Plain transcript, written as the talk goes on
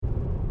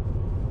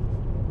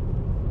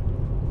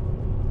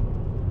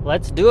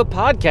let's do a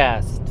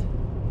podcast.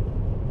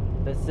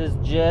 This is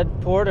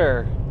Jed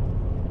Porter.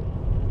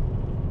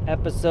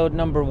 Episode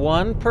number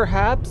 1,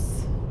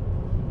 perhaps,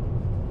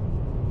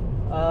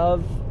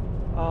 of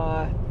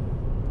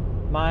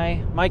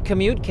my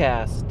commute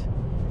cast.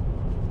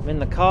 I'm in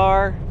the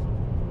car.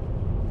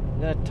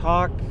 I'm gonna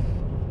talk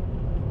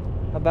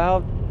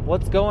about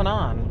what's going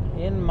on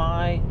in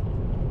my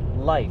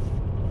life.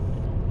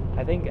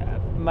 I think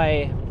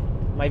my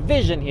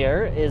vision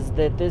here is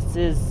that this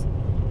is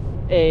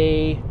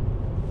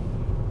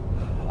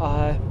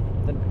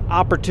an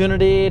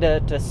opportunity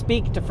to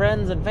speak to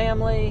friends and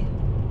family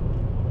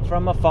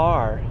from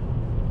afar,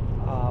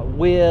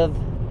 with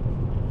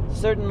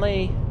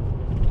certainly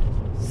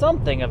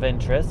something of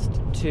interest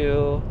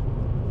to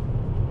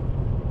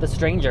the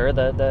stranger,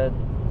 the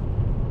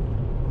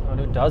one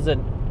who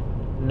doesn't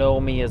know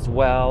me as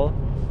well,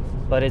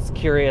 but is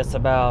curious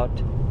about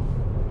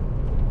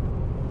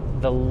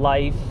the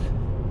life,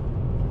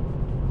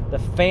 the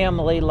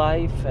family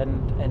life, and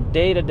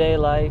day-to-day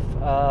life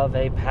of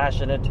a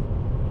passionate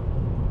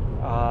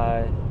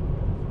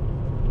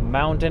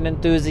mountain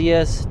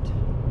enthusiast,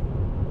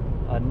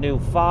 a new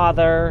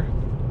father,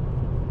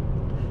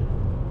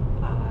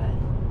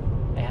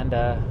 and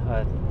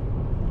a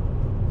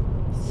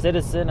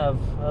citizen of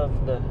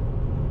the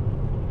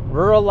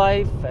rural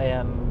life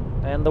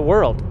and the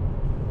world.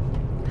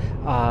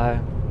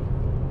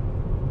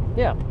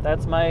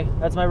 That's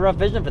my rough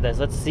vision for this.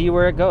 Let's see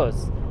where it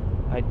goes.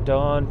 I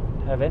don't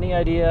have any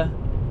idea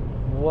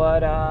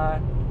what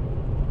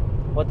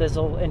this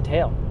will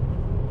entail.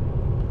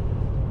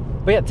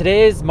 But yeah,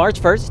 today is March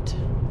 1st.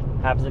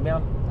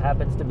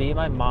 Happens to be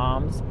my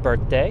mom's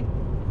birthday.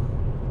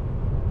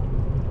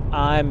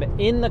 I'm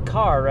in the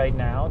car right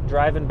now,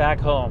 driving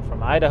back home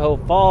from Idaho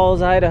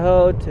Falls,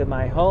 Idaho, to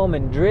my home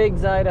in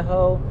Driggs,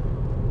 Idaho,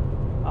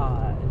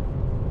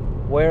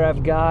 where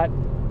I've got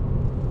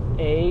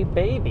a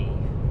baby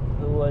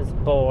who was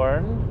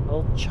born.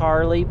 Little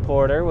Charlie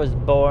Porter was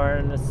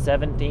born the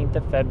 17th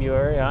of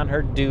February on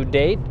her due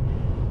date.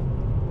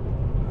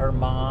 Her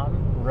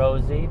mom,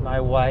 Rosie, my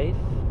wife,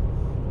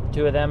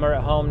 two of them are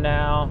at home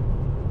now,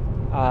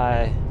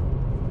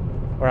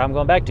 where I'm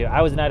going back to.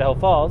 I was in Idaho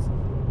Falls,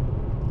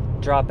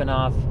 dropping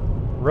off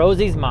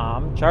Rosie's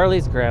mom,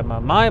 Charlie's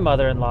grandma, my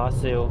mother-in-law,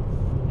 Sue,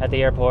 at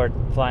the airport,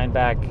 flying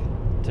back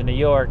to New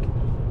York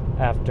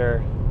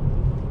after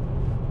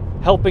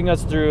helping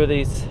us through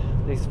these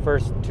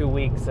first 2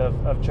 weeks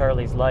of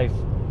Charlie's life.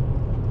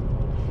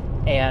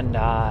 And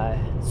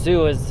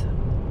Sue is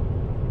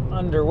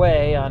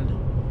underway on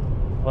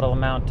what'll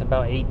amount to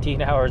about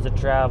 18 hours of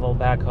travel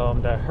back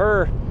home to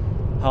her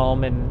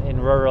home in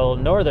rural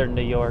northern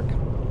New York.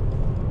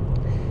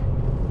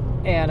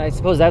 And I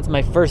suppose that's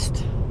my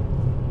first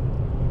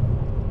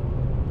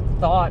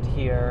thought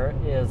here,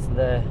 is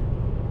the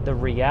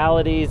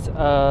realities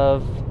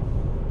of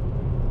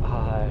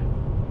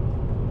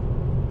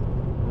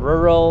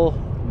rural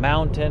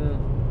mountain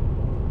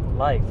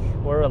life.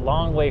 We're a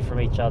long way from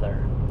each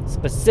other.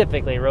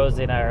 Specifically,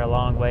 Rosie and I are a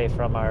long way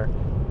from our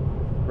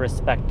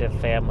respective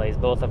families.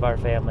 Both of our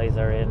families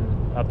are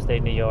in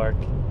upstate New York,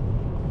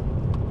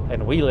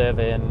 and we live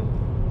in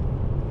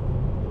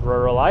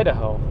rural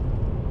Idaho.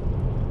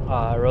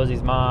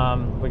 Rosie's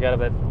mom, we got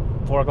up at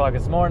 4 o'clock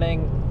this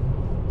morning,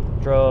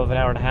 drove an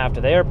hour and a half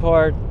to the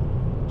airport.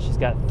 She's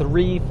got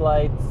 3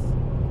 flights,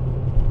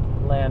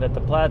 land at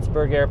the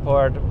Plattsburgh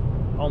airport.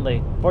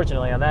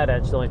 Fortunately on that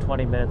end, she's only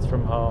 20 minutes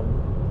from home.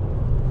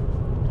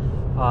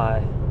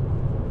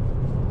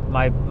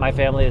 My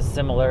family is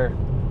similar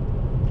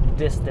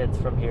distance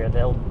from here.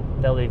 They'll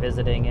be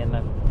visiting in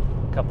a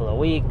couple of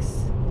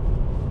weeks.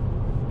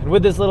 And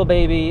with this little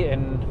baby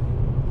and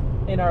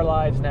in our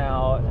lives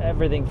now,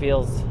 everything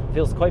feels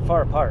quite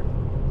far apart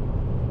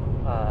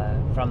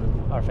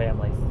from our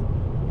families.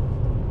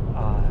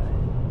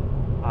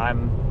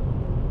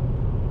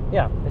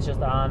 It's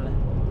just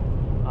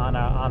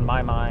on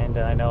my mind,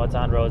 and I know it's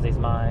on Rosie's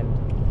mind,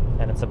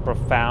 and it's a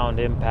profound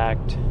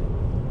impact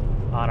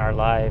on our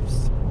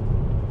lives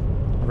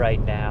right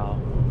now.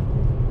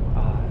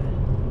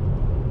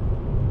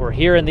 We're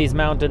here in these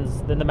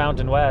mountains, in the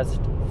Mountain West,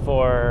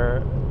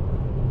 for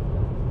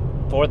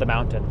the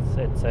mountains.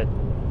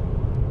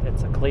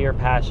 It's a clear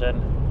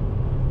passion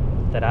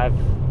that I've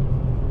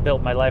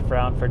built my life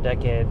around for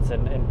decades,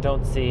 and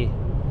don't see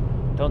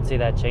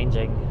that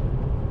changing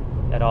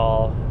at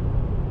all.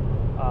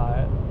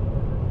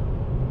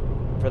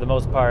 For the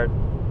most part,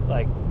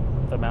 like,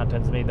 the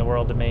mountains mean the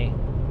world to me,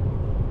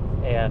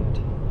 and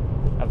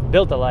I've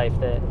built a life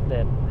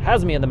that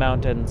has me in the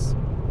mountains,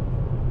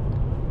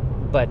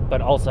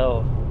 but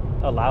also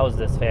allows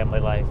this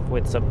family life,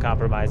 with some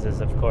compromises,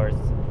 of course,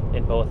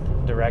 in both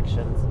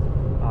directions.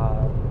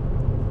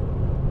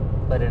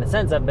 But in a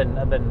sense, I've been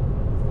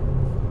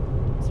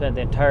spent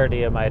the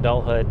entirety of my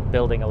adulthood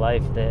building a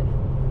life that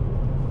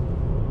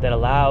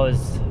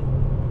allows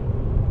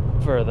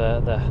for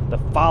the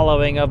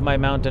following of my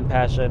mountain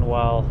passion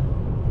while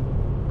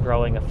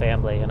growing a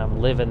family, and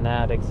I'm living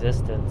that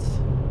existence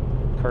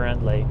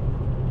currently.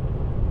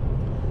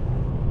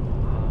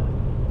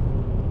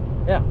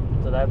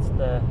 So that's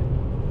the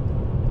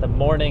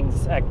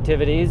morning's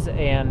activities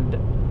and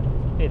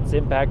its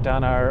impact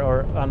on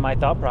on my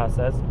thought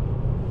process.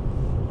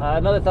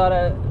 Another thought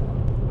I've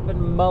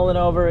been mulling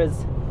over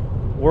is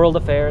world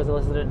affairs. I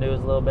listened to the news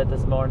a little bit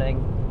this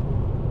morning,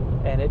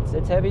 and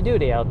it's heavy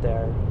duty out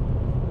there.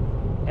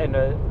 And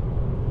I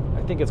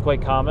think it's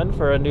quite common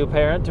for a new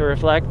parent to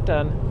reflect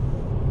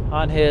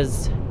on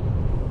his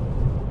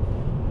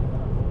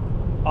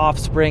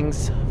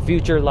offspring's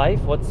future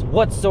life.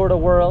 What sort of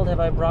world have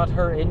I brought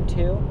her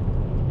into?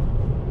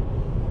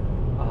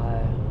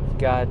 I've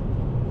got,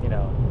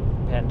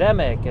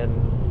 pandemic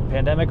and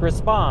pandemic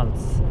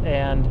response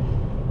and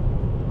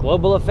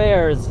global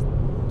affairs,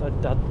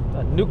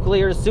 a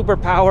nuclear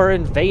superpower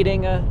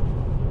invading a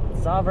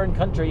sovereign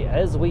country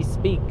as we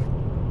speak,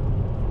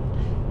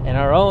 and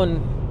our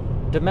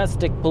own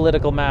domestic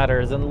political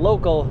matters and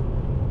local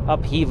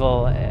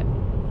upheaval, and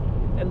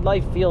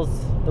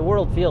the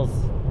world feels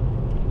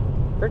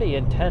pretty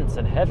intense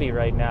and heavy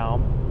right now.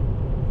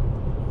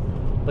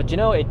 But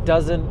it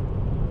doesn't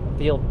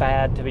feel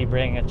bad to be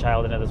bringing a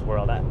child into this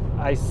world.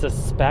 I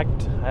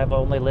suspect I've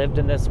only lived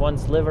in this one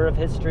sliver of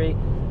history,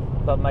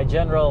 but my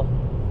general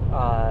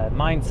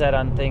mindset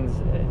on things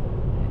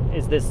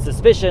is this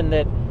suspicion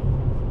that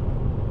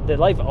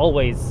life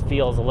always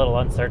feels a little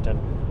uncertain,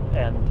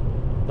 and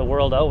the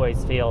world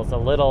always feels a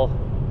little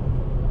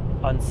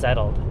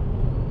unsettled,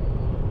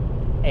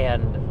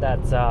 and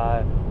that's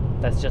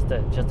just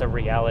a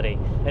reality,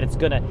 and it's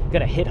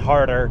gonna hit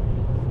harder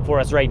for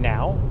us right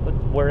now,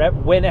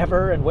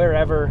 whenever and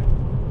wherever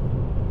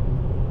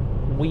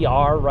we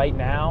are right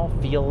now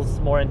feels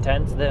more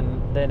intense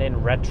than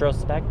in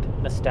retrospect.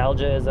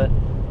 Nostalgia is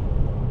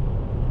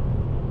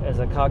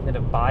a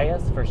cognitive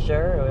bias for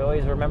sure. We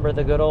always remember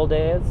the good old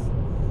days,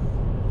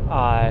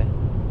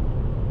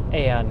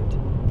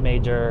 and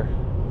major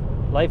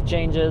life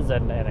changes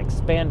and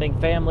expanding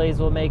families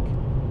will make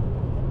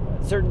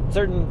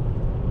certain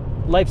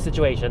life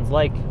situations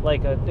like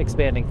an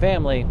expanding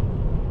family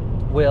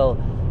will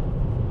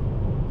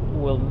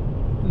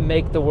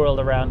make the world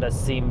around us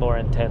seem more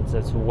intense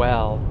as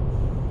well.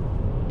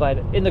 But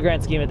in the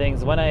grand scheme of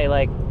things, when I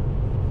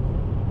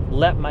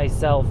let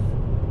myself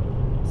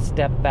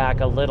step back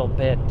a little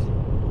bit,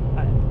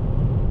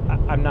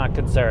 I'm not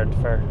concerned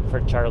for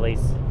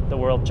the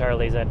world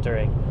Charlie's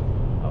entering.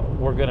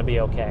 We're gonna be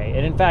okay.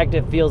 And in fact,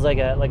 it feels like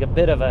a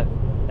bit of an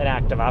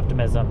act of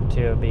optimism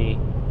to be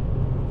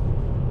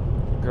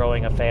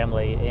growing a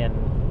family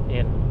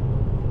in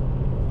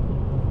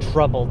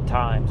troubled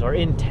times or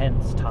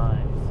intense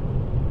times.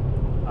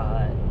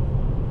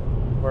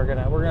 We're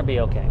gonna be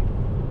okay.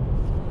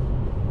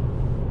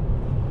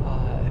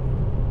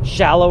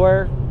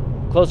 Shallower,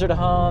 closer to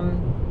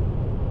home,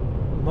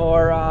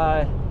 more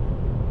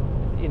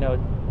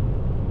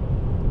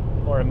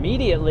more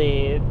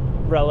immediately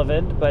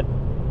relevant, but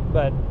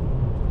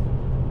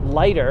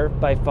lighter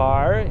by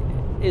far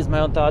is my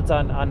own thoughts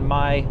on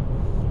my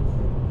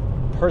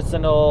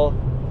personal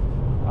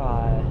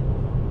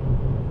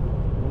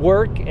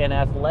work and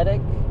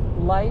athletic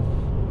life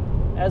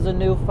as a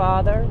new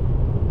father.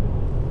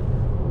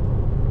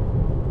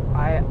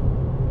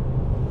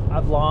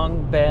 I've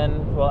long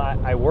been,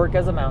 I work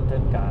as a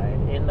mountain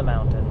guide in the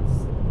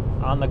mountains,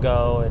 on the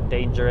go, in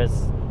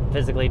dangerous,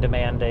 physically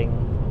demanding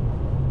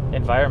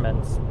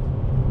environments.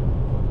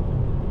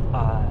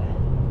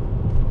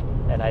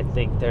 And I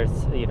think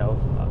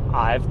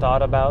I've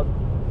thought about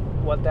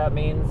what that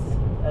means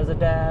as a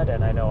dad,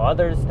 and I know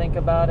others think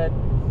about it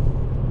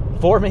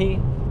for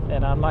me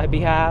and on my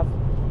behalf.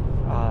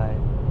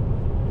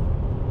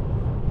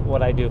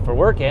 What I do for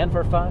work and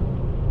for fun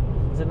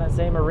is in that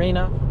same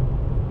arena.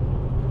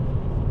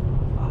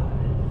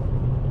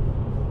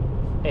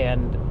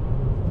 And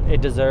it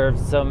deserves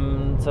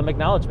some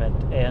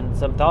acknowledgement and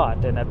some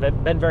thought. And I've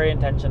been very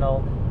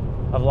intentional.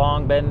 I've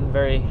long been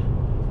very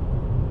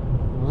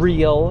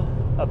real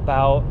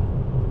about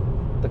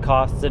the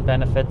costs and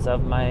benefits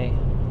of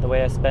the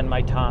way I spend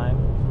my time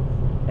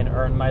and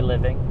earn my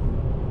living.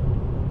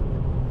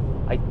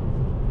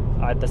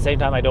 At the same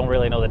time, I don't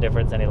really know the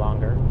difference any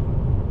longer.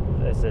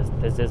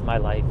 This is my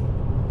life.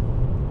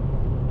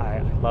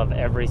 I love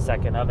every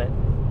second of it.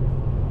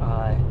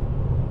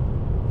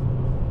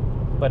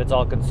 But it's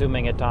all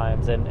consuming at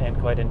times and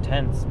quite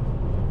intense.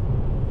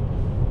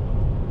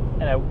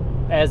 And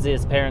as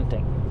is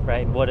parenting,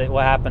 right? And what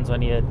happens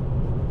when you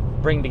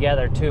bring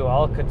together two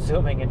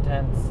all-consuming,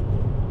 intense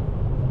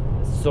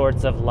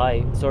sorts of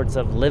life, sorts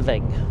of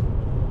living.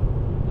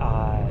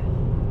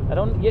 I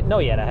don't yet know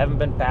yet. I haven't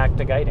been back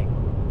to guiding.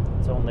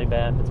 It's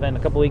been a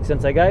couple weeks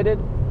since I guided.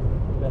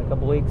 It's been a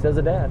couple weeks as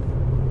a dad.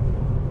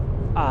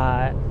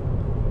 I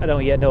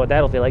don't yet know what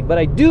that'll feel like, but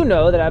I do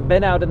know that I've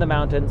been out in the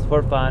mountains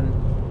for fun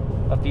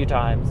a few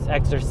times,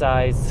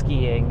 exercise,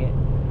 skiing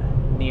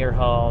near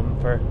home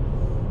for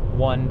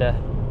 1 to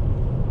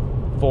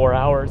 4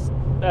 hours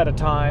at a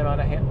time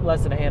on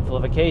less than a handful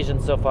of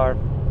occasions so far,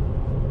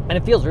 and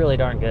it feels really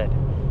darn good.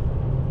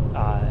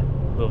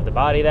 Move the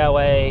body that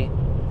way,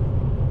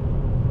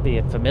 be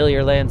in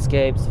familiar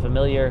landscapes,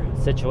 familiar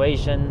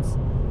situations,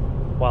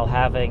 while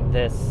having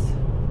this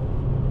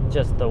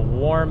just the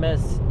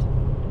warmest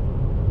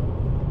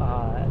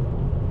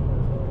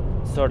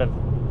sort of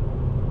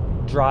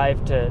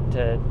drive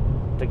to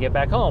get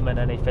back home in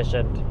an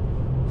efficient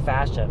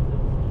fashion.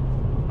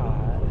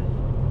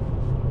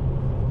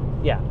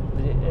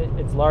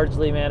 It's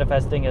largely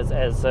manifesting as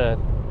a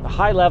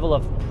high level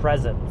of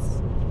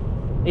presence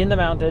in the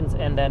mountains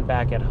and then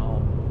back at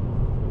home.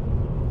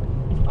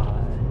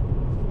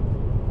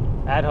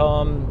 At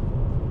home,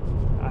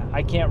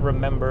 I can't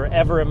remember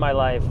ever in my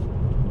life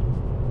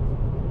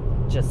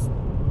just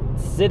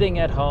sitting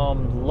at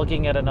home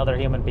looking at another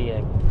human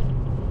being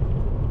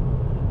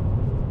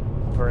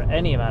for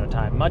any amount of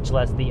time, much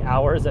less the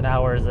hours and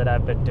hours that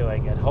I've been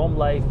doing it. Home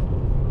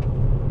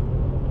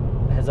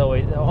has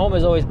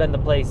always been the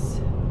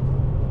place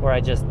where I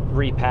just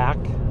repack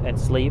and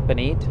sleep and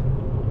eat.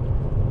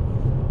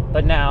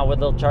 But now with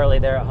little Charlie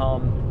there at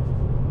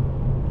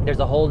home, there's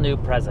a whole new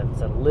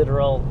presence, a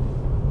literal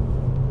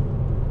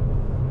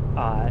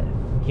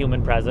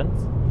human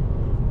presence.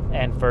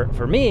 And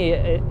for me,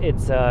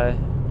 it's a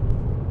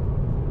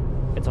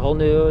whole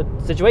new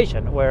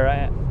situation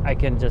where I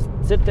can just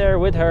sit there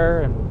with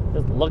her and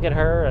just look at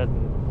her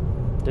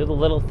and do the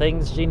little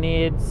things she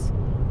needs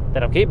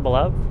that I'm capable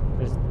of.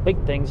 There's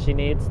big things she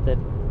needs that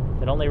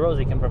only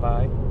Rosie can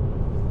provide.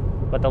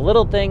 But the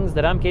little things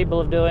that I'm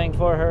capable of doing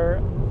for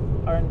her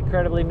are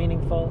incredibly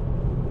meaningful.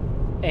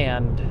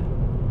 And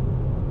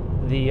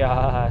the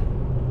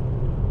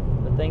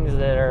things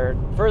that are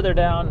further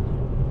down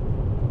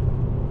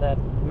that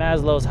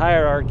Maslow's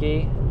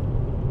hierarchy,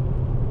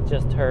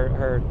 just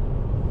her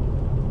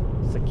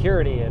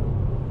security and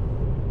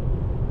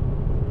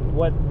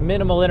what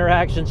minimal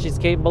interaction she's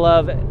capable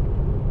of,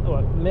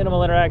 what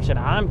minimal interaction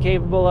I'm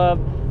capable of,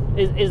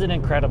 is an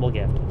incredible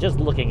gift. Just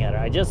looking at her.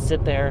 I just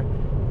sit there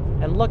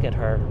and look at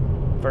her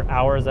for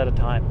hours at a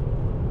time.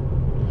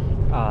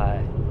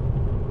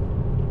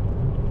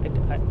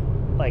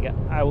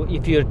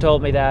 If you had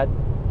told me that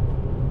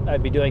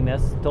I'd be doing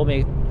this, told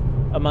me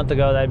a month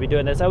ago that I'd be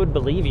doing this, I would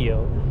believe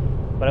you,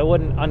 but I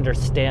wouldn't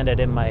understand it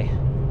in my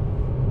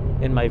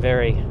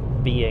very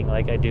being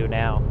like I do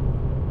now.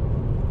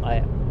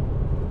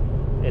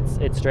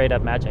 It's straight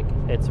up magic.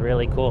 It's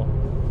really cool.